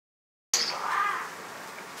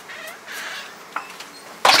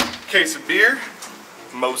Case of beer,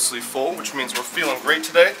 mostly full, which means we're feeling great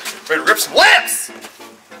today. Ready to rip some laps!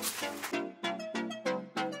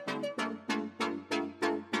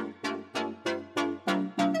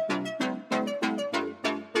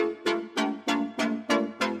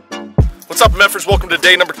 What's up, Memphis? Welcome to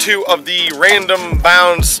day number 2 of the Random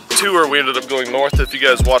Bounds tour. We ended up going north if you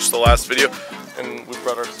guys watched the last video, and we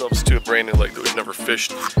brought ourselves to a brand new lake that we've never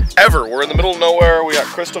fished ever. We're in the middle of nowhere. We got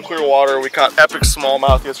crystal clear water. We caught epic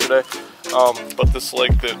smallmouth yesterday, but this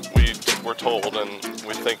lake that we were told and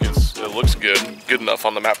we think it looks good enough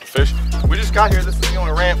on the map to fish. We just got here. This is the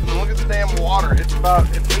only ramp, and look at the damn water. It's about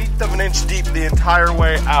 1/8 of an inch deep the entire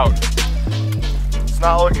way out.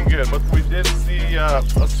 Not looking good, but we did see a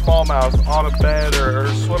smallmouth on a bed or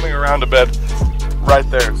swimming around a bed right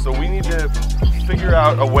there. So we need to figure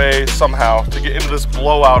out a way somehow to get into this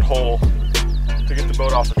blowout hole to get the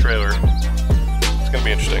boat off the trailer. It's gonna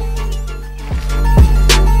be interesting.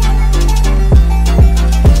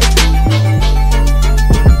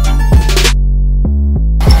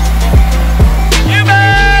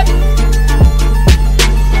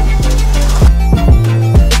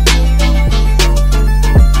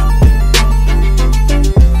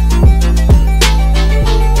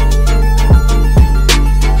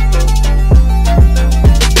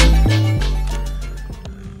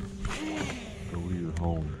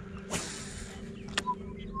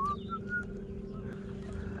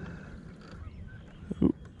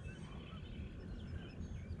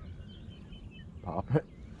 Pop it.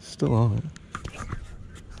 Still on it.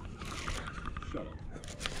 Shut up.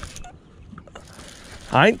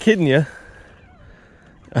 I ain't kidding you.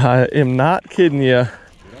 I am not kidding you.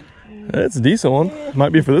 It's a decent one.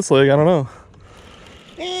 Might be for this leg, I don't know.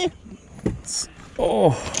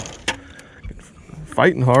 Oh,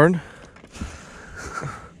 fighting hard.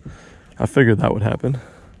 I figured that would happen.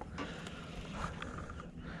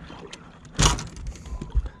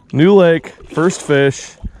 New lake, first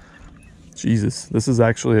fish. Jesus, this is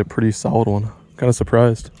actually a pretty solid one. Kind of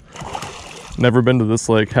surprised. Never been to this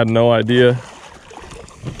lake, had no idea.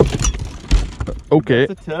 Okay,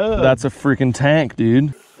 that's a freaking tank,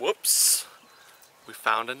 dude. Whoops. We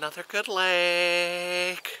found another good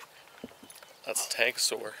lake. That's a tank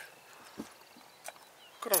sore.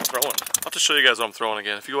 Look what I'm throwing. I'll have to show you guys what I'm throwing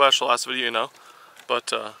again. If you watched the last video, you know.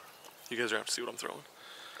 But you guys are gonna have to see what I'm throwing.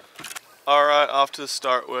 Alright, off to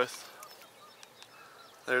start with.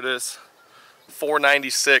 There it is.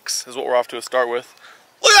 496 is what we're off to a start with.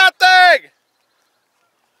 Look at that thing!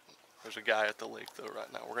 There's a guy at the lake though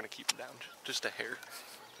right now. We're gonna keep him down just a hair.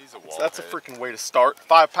 He's a wall. So that's a freaking way to start.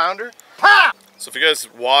 5-pounder. Ha! So if you guys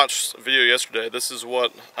watched the video yesterday, this is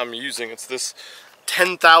what I'm using. It's this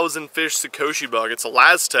 10,000 fish Sakoshi bug. It's a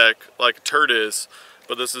Laztec like a turd is,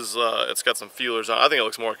 but this is it's got some feelers on it. I think it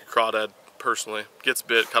looks more like a crawdad personally. Gets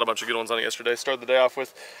bit. Caught a bunch of good ones on it yesterday. Started the day off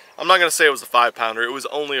with, I'm not gonna say it was a 5-pounder. It was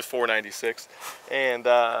only a 496, and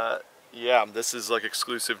yeah, this is like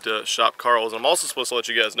exclusive to Shop Carl's. And I'm also supposed to let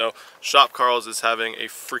you guys know, Shop Carl's is having a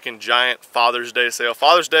freaking giant Father's Day sale.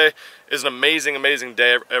 Father's Day is an amazing, amazing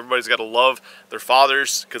day. Everybody's got to love their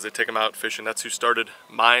fathers because they take them out fishing. That's who started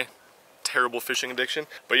my terrible fishing addiction.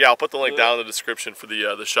 But yeah, I'll put the link down in the description for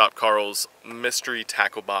the Shop Carl's mystery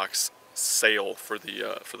tackle box sale for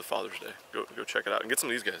the Father's Day. Go check it out and get some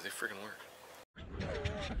of these guys. They freaking work.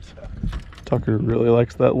 Tucker really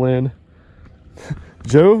likes that Lin.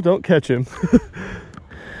 Joe, don't catch him.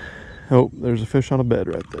 Oh, there's a fish on a bed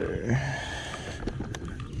right there.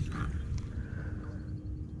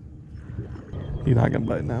 He's not gonna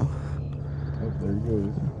bite now. Oh, there he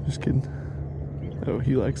goes. Just kidding. Oh,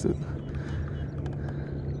 he likes it.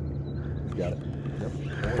 Got it. Yep.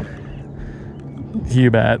 You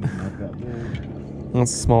bet. Not that big.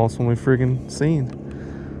 That's the smallest one we've freaking seen.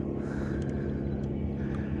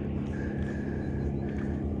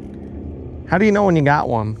 How do you know when you got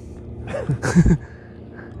one?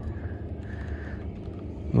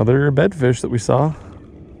 Another bedfish that we saw.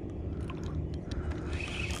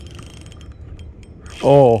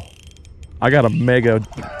 Oh, I got a mega.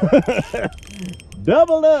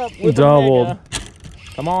 Doubled up with Doubled. a mega.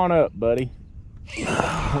 Come on up, buddy.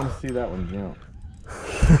 I want to see that one jump.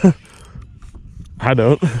 I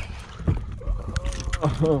don't.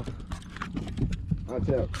 Watch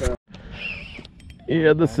out, crap.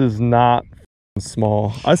 Yeah, this is not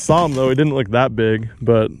small. I saw him though, he didn't look that big,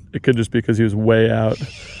 but it could just be because he was way out.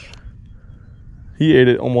 He ate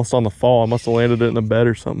it almost on the fall. I must have landed it in a bed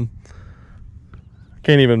or something.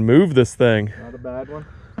 Can't even move this thing. Not a bad one.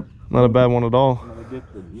 Not a bad one at all. I'm gonna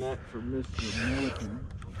get the net for Mr. Milliken.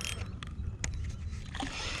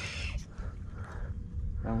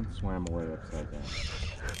 That one swam away upside down.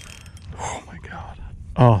 Oh my god.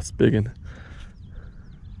 Oh, it's biggin'.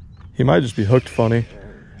 He might just be hooked funny.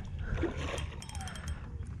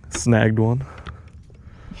 Snagged one.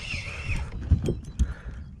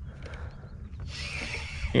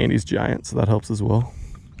 And he's giant, so that helps as well.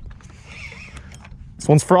 This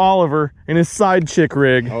one's for Oliver and his side chick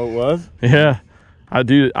rig. Oh, it was? Yeah. I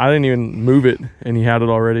didn't even move it, and he had it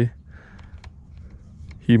already.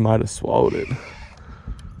 He might have swallowed it.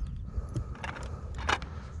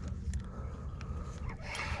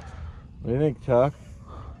 What do you think, Chuck?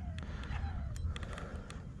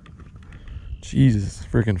 Jesus,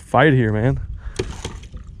 freaking fight here, man.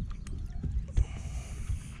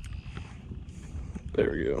 There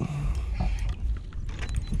we go.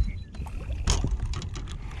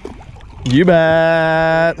 You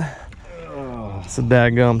bet. It's a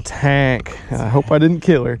daggum tank. I hope I didn't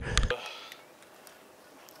kill her.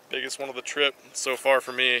 Biggest one of the trip so far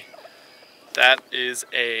for me. That is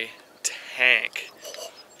a tank.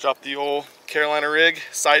 Dropped the old Carolina rig,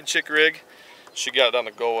 side chick rig. She got it down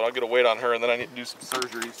to gold. I'll get a weight on her and then I need to do some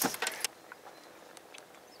surgeries.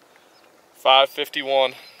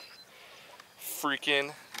 551.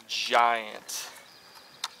 Freaking giant.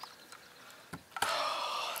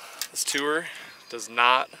 This tour does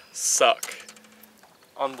not suck.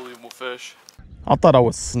 Unbelievable fish. I thought I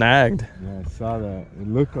was snagged. Yeah, I saw that. It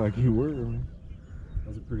looked like you were. That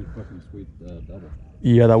was a pretty fucking sweet double.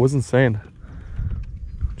 Yeah, that was insane.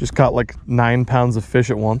 Just caught like 9 pounds of fish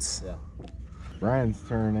at once. Yeah. Brian's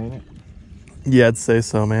turn, ain't it? Yeah, I'd say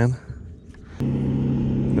so, man.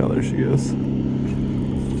 No, there she goes.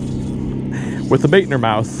 With the bait in her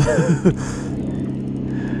mouth.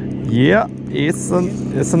 Yeah, it's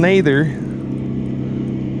an either.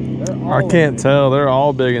 I can't tell. They're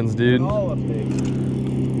all big ones, dude. All big.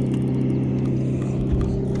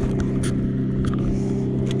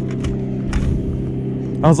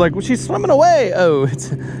 I was like, well, she's swimming away. Oh, it's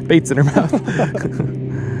bait's in her mouth.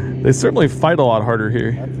 They certainly fight a lot harder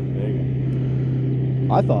here. That's a big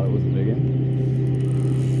one. I thought it was a big one.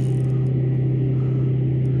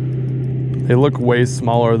 They look way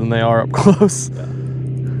smaller than they are up close. Yeah.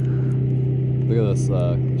 Look at this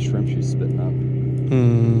shrimp she's spitting out.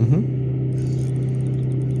 Mm-hmm.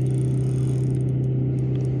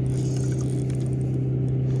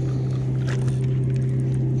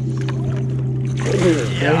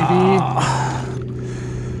 Yeah.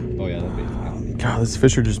 Oh yeah, that bait's gone. God, these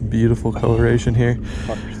fish are just beautiful coloration here.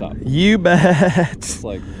 Fucker, stop. You bet. It's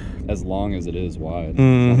like as long as it is wide. Mm-hmm.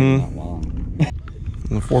 It's not even that long.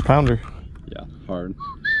 And a 4-pounder. Yeah, hard.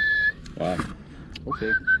 Wow.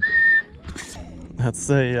 Okay. That's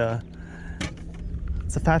a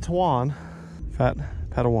it's a Padawan. Fat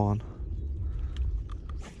Padawan.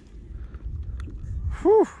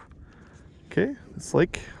 Whew. Okay, this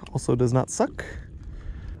lake also does not suck.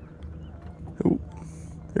 Oh,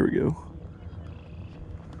 there we go.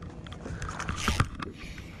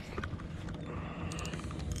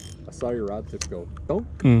 I saw your rod tip go. Oh.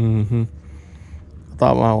 Mm-hmm. I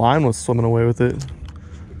thought my line was swimming away with it.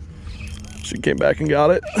 She came back and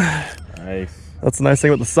got it. Nice. That's the nice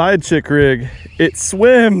thing about the side chick rig. It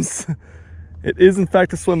swims. It is in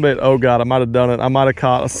fact a swim bait. Oh God, I might have done it. I might have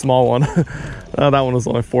caught a small one. That one was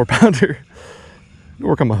only a 4-pounder.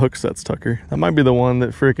 Work on my hook sets, Tucker. That might be the one that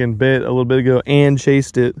freaking bit a little bit ago and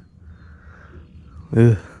chased it.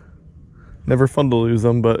 Ugh. Never fun to lose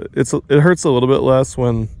them, but it hurts a little bit less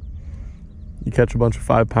when you catch a bunch of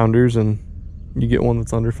 5-pounders and you get one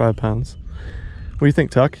that's under 5 pounds. What do you think,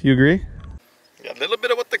 Tuck? You agree? Got a little bit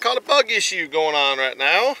of what they call a bug issue going on right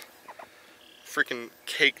now. Freaking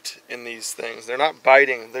caked in these things. They're not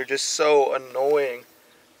biting. They're just so annoying.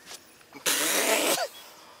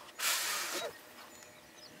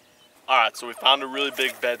 Alright, so we found a really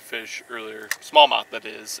big bedfish earlier, smallmouth that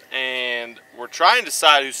is, and we're trying to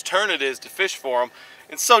decide whose turn it is to fish for them.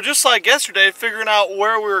 And so just like yesterday, figuring out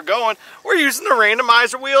where we were going, we're using the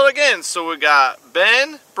randomizer wheel again. So we got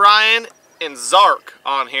Ben, Brian, and Zark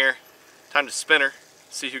on here. Time to spin her,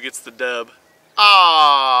 see who gets the dub.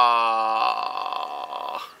 Ah,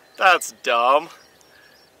 that's dumb.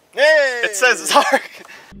 Hey! It says Zark.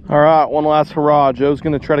 Alright, one last hurrah. Joe's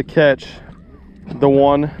gonna try to catch the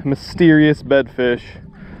one mysterious bedfish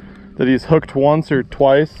that he's hooked once or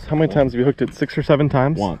twice. How many times have you hooked it? 6 or 7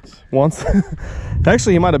 times? Once?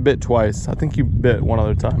 Actually, he might have bit twice. I think you bit one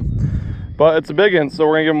other time. But it's a big one, so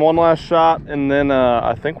we're gonna give him one last shot, and then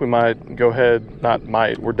I think we might go ahead, not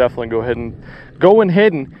might, we're definitely going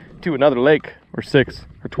heading to another lake, or 6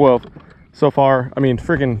 or 12. So far, I mean,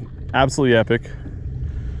 freaking absolutely epic.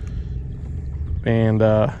 And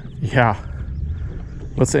yeah,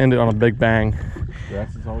 let's end it on a big bang.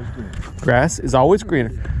 Grass is always greener. Grass is always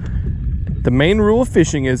greener. The main rule of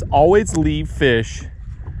fishing is always leave fish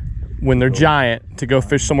when they're giant to go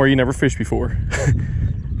fish somewhere you never fished before.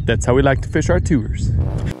 That's how we like to fish our tours.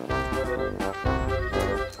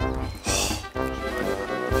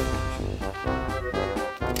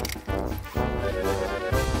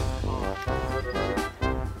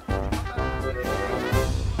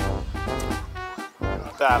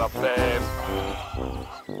 That up, babe.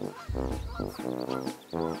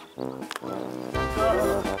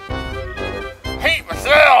 Hate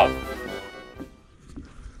myself!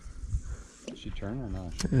 Did she turn or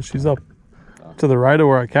not? Yeah, she's up to the right of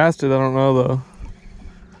where I cast it. I don't know though.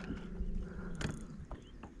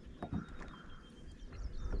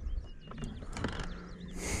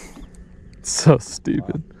 So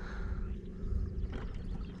stupid.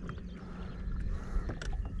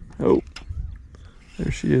 Oh,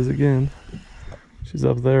 there she is again. She's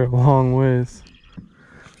up there a long ways.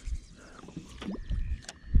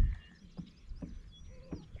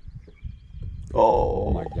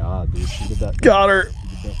 Oh my god, dude. She did that. Got her.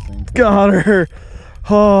 Got her.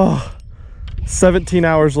 Oh, 17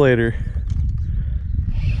 hours later.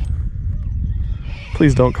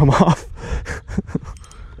 Please don't come off.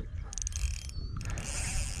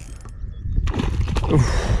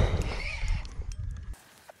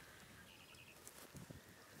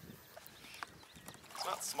 It's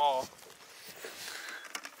not small.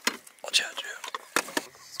 Watch out, Joe.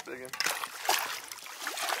 It's big one.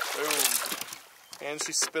 Boom. And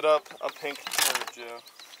she spit up a pink turd, Joe.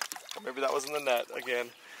 Or maybe that was in the net again.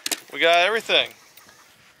 We got everything.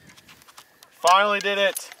 Finally did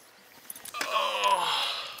it. Oh.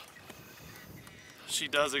 She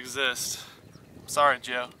does exist. Sorry,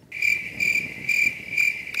 Joe.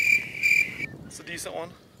 It's a decent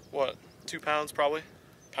one. What, 2 pounds probably?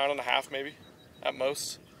 1.5 pounds maybe, at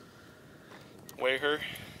most. Weigh her.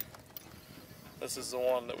 This is the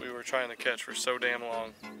one that we were trying to catch for so damn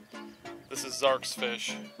long. This is Zark's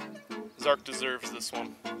fish. Zark deserves this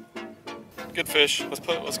one. Good fish.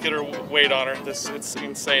 Let's get her weight on her. It's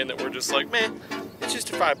insane that we're just like, man, it's just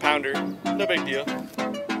a 5-pounder. No big deal.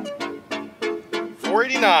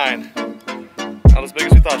 489. Not as big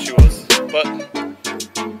as we thought she was, but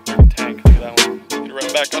tank. Look at that one. Get her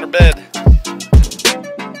right back on her bed.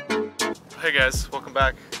 Hey guys, welcome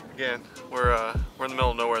back again. We're in the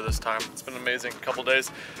middle of nowhere this time. It's been an amazing couple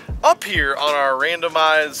days up here on our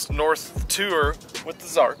randomized north tour with the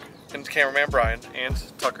Zark and cameraman Brian and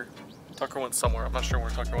Tucker. Tucker went somewhere. I'm not sure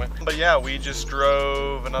where Tucker went. But yeah, we just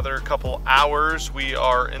drove another couple hours. We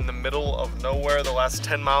are in the middle of nowhere the last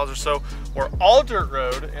 10 miles or so. We're all dirt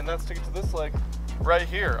road, and that's to get to this lake right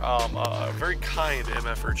here. A very kind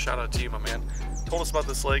MFer. Shout out to you, my man. Told us about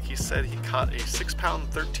this lake. He said he caught a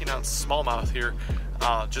 6-pound, 13-ounce smallmouth here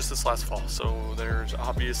just this last fall. So there's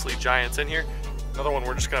obviously giants in here. Another one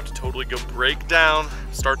we're just gonna have to totally go break down,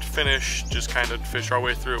 start to finish, just kind of fish our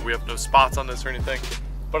way through it. We have no spots on this or anything,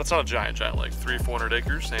 but it's not a giant lake, 300-400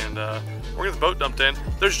 acres, and we're gonna get the boat dumped in.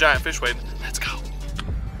 There's giant fish waiting. Let's go.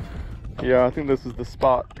 Yeah, I think this is the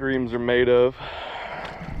spot dreams are made of.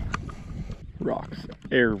 Rocks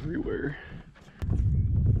everywhere.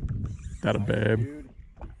 That a babe.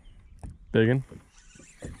 Biggin.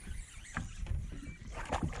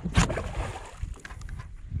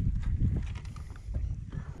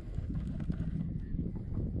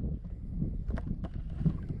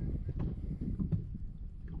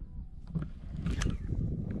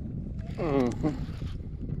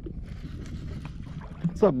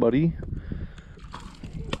 What's up, buddy?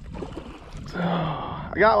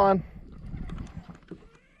 I got one.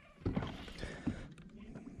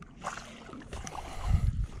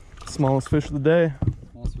 Smallest fish of the day.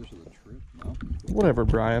 Smallest fish of the trip, no? Whatever,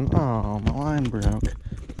 Brian. Oh, my line broke.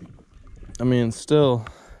 I mean, still.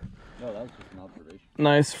 No, that was just an observation.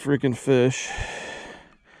 Nice freaking fish.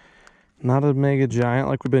 Not a mega giant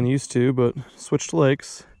like we've been used to, but switched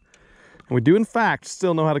lakes. And we do, in fact,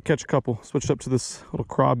 still know how to catch a couple. Switched up to this little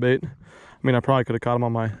craw bait. I mean, I probably could have caught him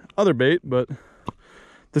on my other bait, but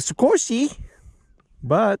the Sikoshi.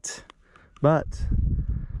 But I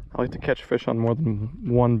like to catch fish on more than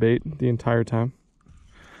one bait the entire time.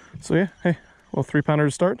 So yeah, hey, well, 3-pounder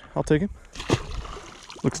to start. I'll take him.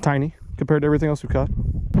 Looks tiny compared to everything else we've caught.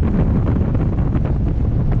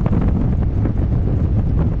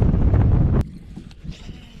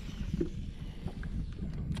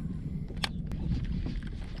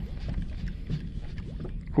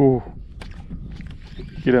 Ooh.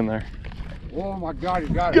 Get in there. Oh my God, you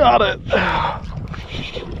got it. Got it.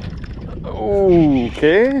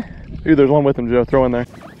 Okay. Ooh, there's one with him, Joe. Throw in there.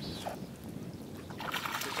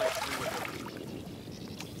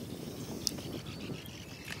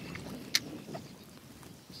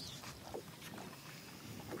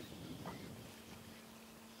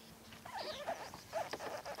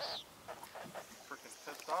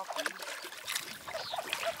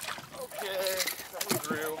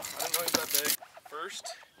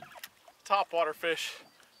 first topwater fish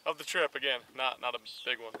of the trip. Again, not a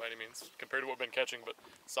big one by any means compared to what we've been catching, but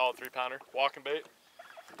solid 3-pounder. Walking bait.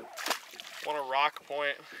 On a rock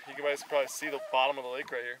point. You guys can probably see the bottom of the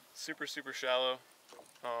lake right here. Super, super shallow.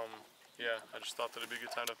 Yeah, I just thought that it'd be a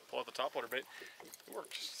good time to pull out the topwater bait. It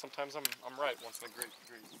worked. Sometimes I'm right once in a great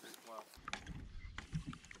while.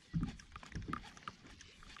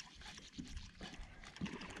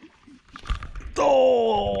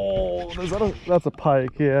 Oh, that's a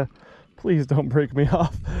pike, yeah. Please don't break me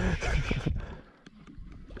off.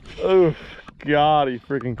 Oh, God, he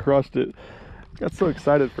freaking crushed it. Got so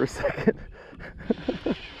excited for a second.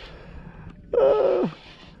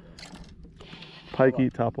 Pike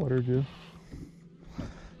eat topwater, Joe.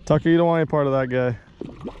 Tucker, you don't want any part of that guy.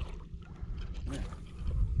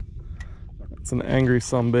 It's an angry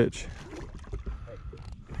sumbitch.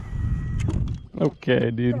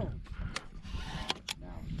 Okay, dude.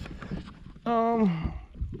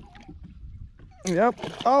 Yep.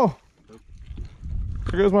 Oh,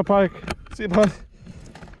 there goes my pike. See you, bud.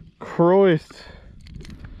 Christ.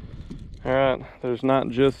 All right, there's not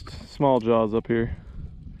just small jaws up here.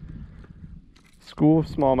 School of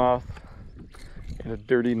smallmouth and a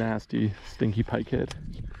dirty, nasty, stinky pikehead.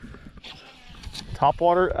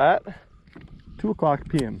 Topwater at 2:00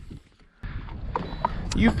 p.m.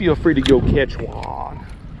 You feel free to go catch one.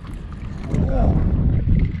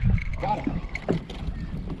 Got him.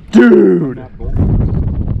 Dude!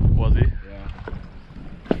 Was he? Yeah.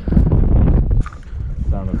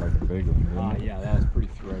 Sounded like a big one. Yeah, that was pretty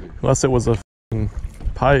throaty. Unless it was a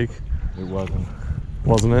pike. It wasn't.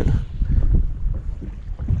 Wasn't it?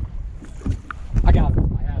 I got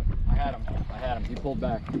him. I had him. He pulled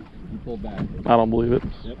back. I don't believe it.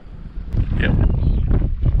 Yep. Yep.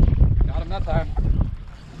 Got him that time.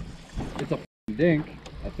 It's a dink,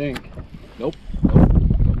 I think. Nope.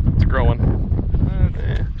 It's a grow one.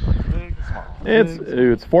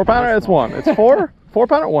 It's 4-pounder. It's one. It's 4-pounder,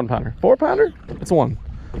 1-pounder. 4-pounder. It's one.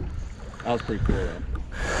 That was pretty cool though.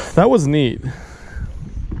 That was neat.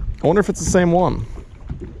 I wonder if it's the same one.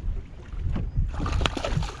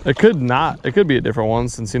 It could not. It could be a different one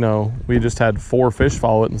since, you know, we just had 4 fish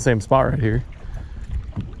follow it in the same spot right here.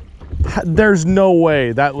 There's no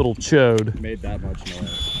way that little chode Made that much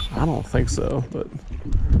noise. I don't think so, but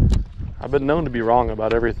I've been known to be wrong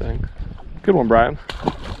about everything. Good one, Brian.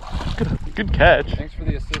 Good catch. Thanks for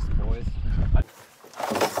the assist, boys.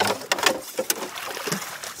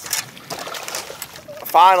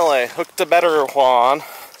 Finally, hooked a better one.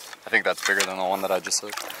 I think that's bigger than the one that I just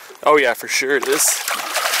hooked. Oh yeah, for sure it is.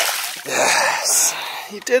 Yes,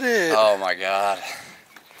 he did it. Oh my God.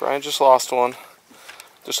 Brian just lost one.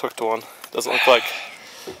 Just hooked one. Doesn't look like.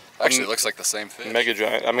 Actually, it looks like the same fish. Mega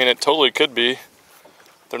giant. I mean, it totally could be.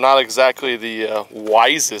 They're not exactly the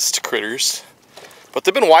wisest critters, but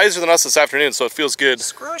they've been wiser than us this afternoon, so it feels good.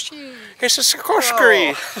 Squishy. It's a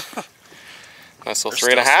squishy. Oh. Nice little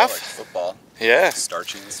 3.5. Like football. Yeah.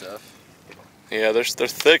 Starchy and stuff. Yeah, they're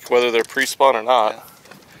thick, whether they're pre-spun or not. Yeah.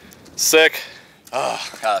 Sick. Oh,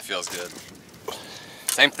 God, that feels good.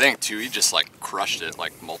 Same thing too. He just like crushed it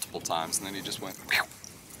like multiple times, and then he just went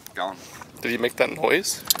gone. Did he make that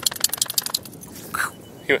noise?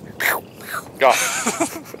 He went gone.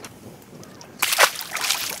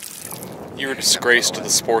 You were disgraced to the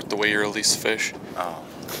sport the way you release fish. Oh.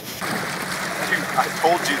 Dude, I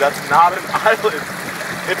told you that's not an island.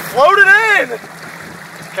 It floated in.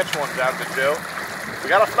 Let's catch one down to Joe. We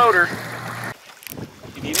got a floater.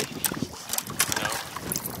 You need it? No.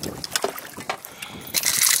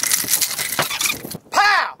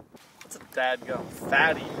 Pow! That's a dadgum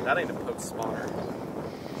fatty. That ain't a post spawner.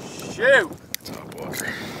 Shoot! Top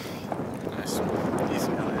water. Nice.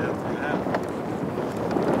 Decent. Yeah.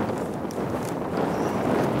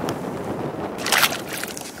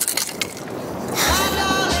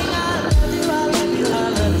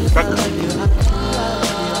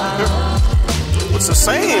 It's the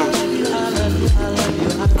same.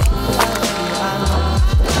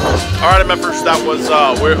 All right, members, that was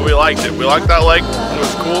we liked it. We liked that lake. It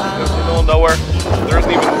was cool. It was in the middle of nowhere. There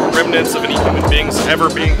isn't even remnants of any human beings ever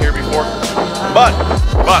being here before. But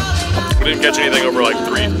we didn't catch anything over like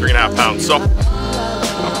 3.5 pounds. So I'm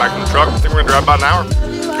back in the truck. I think we're gonna drive about an hour.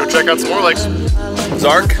 Go check out some more lakes.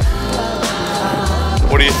 Zark,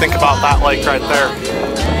 what do you think about that lake right there?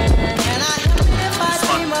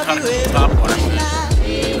 Kind of cool topwater fish.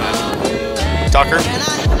 Tucker,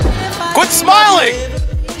 quit smiling!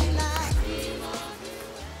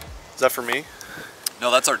 Is that for me? No,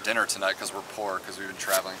 that's our dinner tonight because we're poor because we've been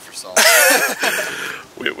traveling for so long.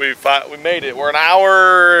 we made it. We're an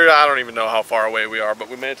hour, I don't even know how far away we are, but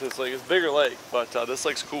we made it to this lake. It's a bigger lake, but this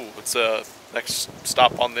lake's cool. It's next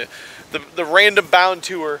stop on the random bound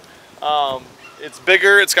tour. It's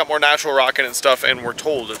bigger, it's got more natural rock in it and stuff, and we're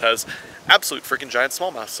told it has absolute freaking giant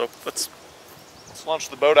smallmouth. So let's launch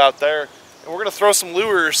the boat out there, and we're gonna throw some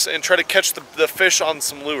lures and try to catch the fish on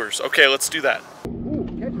some lures. Okay, let's do that.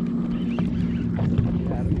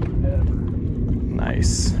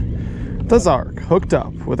 Nice. The Zark hooked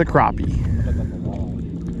up with a crappie.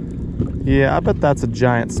 Yeah, I bet that's a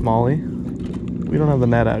giant smallie. We don't have the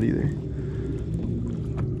net out either.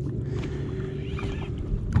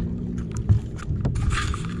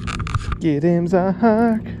 Get him,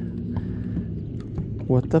 Zark.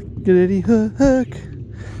 What the f did he hook?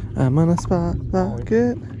 I'm on a spot like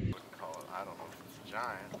it. I don't know if it's a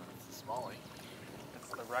giant, but it's a smallie. It's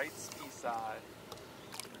the right ski side.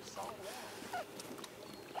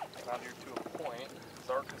 Out here to a point.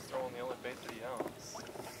 Zark is throwing the only bait that he owns.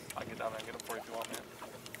 I'll get down there and get him for you if you want, man.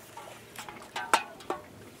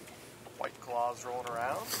 White claws rolling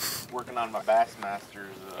around. Working on my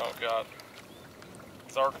Bassmasters. Oh god.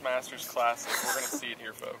 Zark Masters Classic. We're gonna see it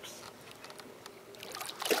here, folks.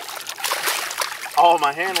 Oh,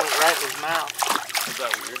 my hand went right in his mouth. Is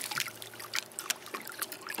that weird?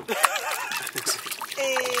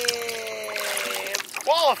 And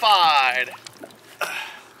qualified!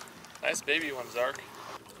 Nice baby one, Zark.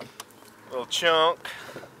 Little chunk.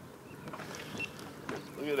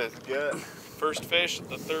 Look at this gut. First fish at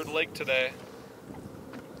the third lake today.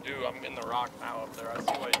 Dude, I'm in the rock now up there. I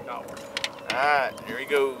see why you got one. Alright, here he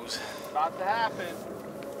goes. About to happen.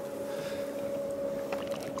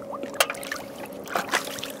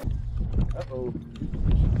 Uh-oh.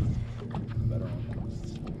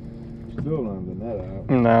 Still don't have the net out.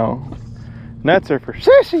 No. Nets are for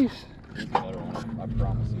sissies. I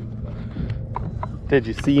promise you. Did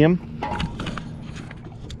you see him?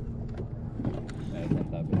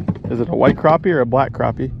 Is it a white crappie or a black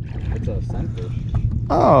crappie? It's a sunfish.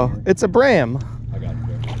 Oh, it's a bram. I got it.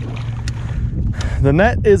 The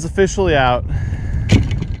net is officially out.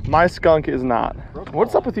 My skunk is not.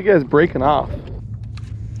 What's up with you guys breaking off?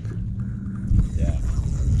 Yeah.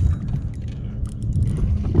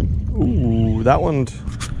 Ooh, that one's...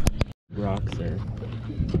 Rocks there.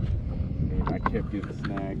 I kept getting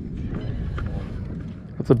snagged.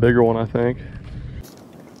 That's a bigger one, I think.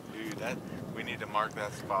 Dude, we need to mark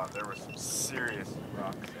that spot. There were some serious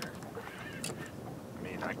rocks there. I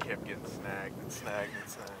mean, I kept getting snagged and snagged and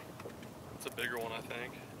snagged. It's a bigger one, I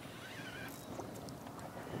think.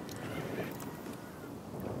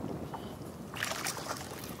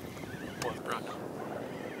 What, bro?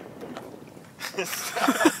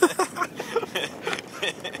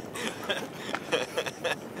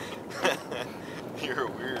 You're a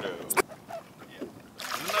weirdo.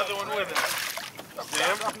 Another one with it.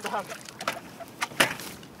 Damn. I'm done.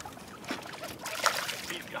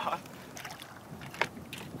 Feet God.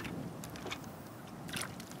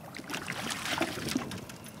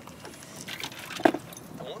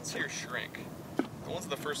 The ones here shrink. The ones in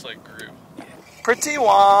the first leg grew. Pretty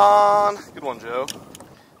one. Good one, Joe.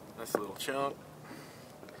 Nice little chunk.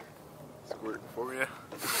 Squirting for you.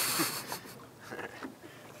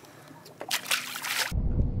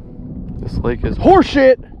 This lake is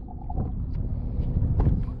horseshit.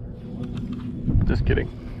 Just kidding.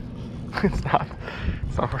 It's not.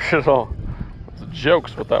 It's not horseshit at all. It's a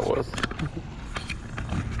joke's what that was. Is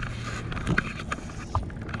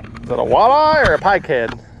that a walleye or a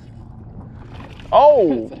pikehead?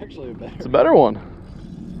 Oh, It's actually a better. it's a better one.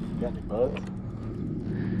 Got any buds?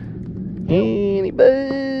 Any bud?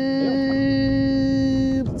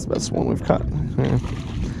 That's the best one we've caught. Yeah.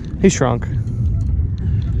 He shrunk.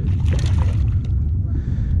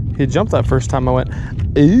 He jumped that first time. I went,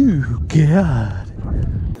 ooh, God.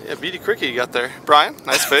 Yeah, Beady Cricket you got there. Brian,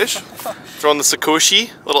 nice fish. Throwing the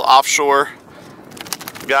Sakoshi, little offshore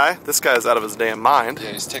guy. This guy's out of his damn mind.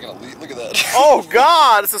 Yeah, he's taking a lead. Look at that. Oh,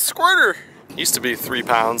 God, it's a squirter. Used to be 3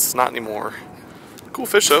 pounds, not anymore. Cool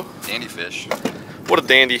fish, though. Dandy fish. What a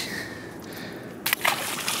dandy.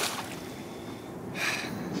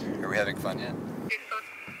 Are we having fun yet?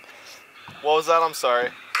 What was that? I'm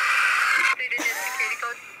sorry.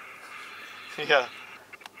 Yeah.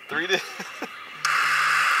 3 days.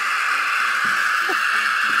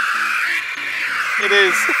 It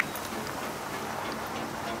is.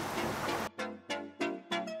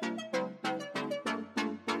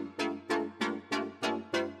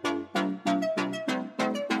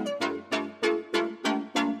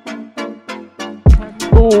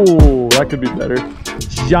 Oh, that could be better.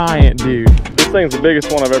 Giant, dude. This thing's the biggest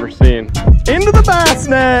one I've ever seen. Into the bass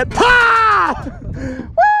net. Ha! Woo!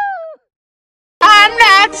 I'm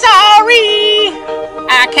not sorry.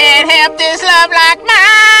 I can't help this love like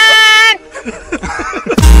mine.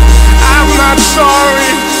 I'm not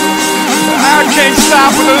sorry. I can't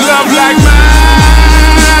stop with a love like mine.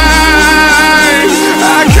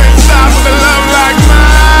 I can't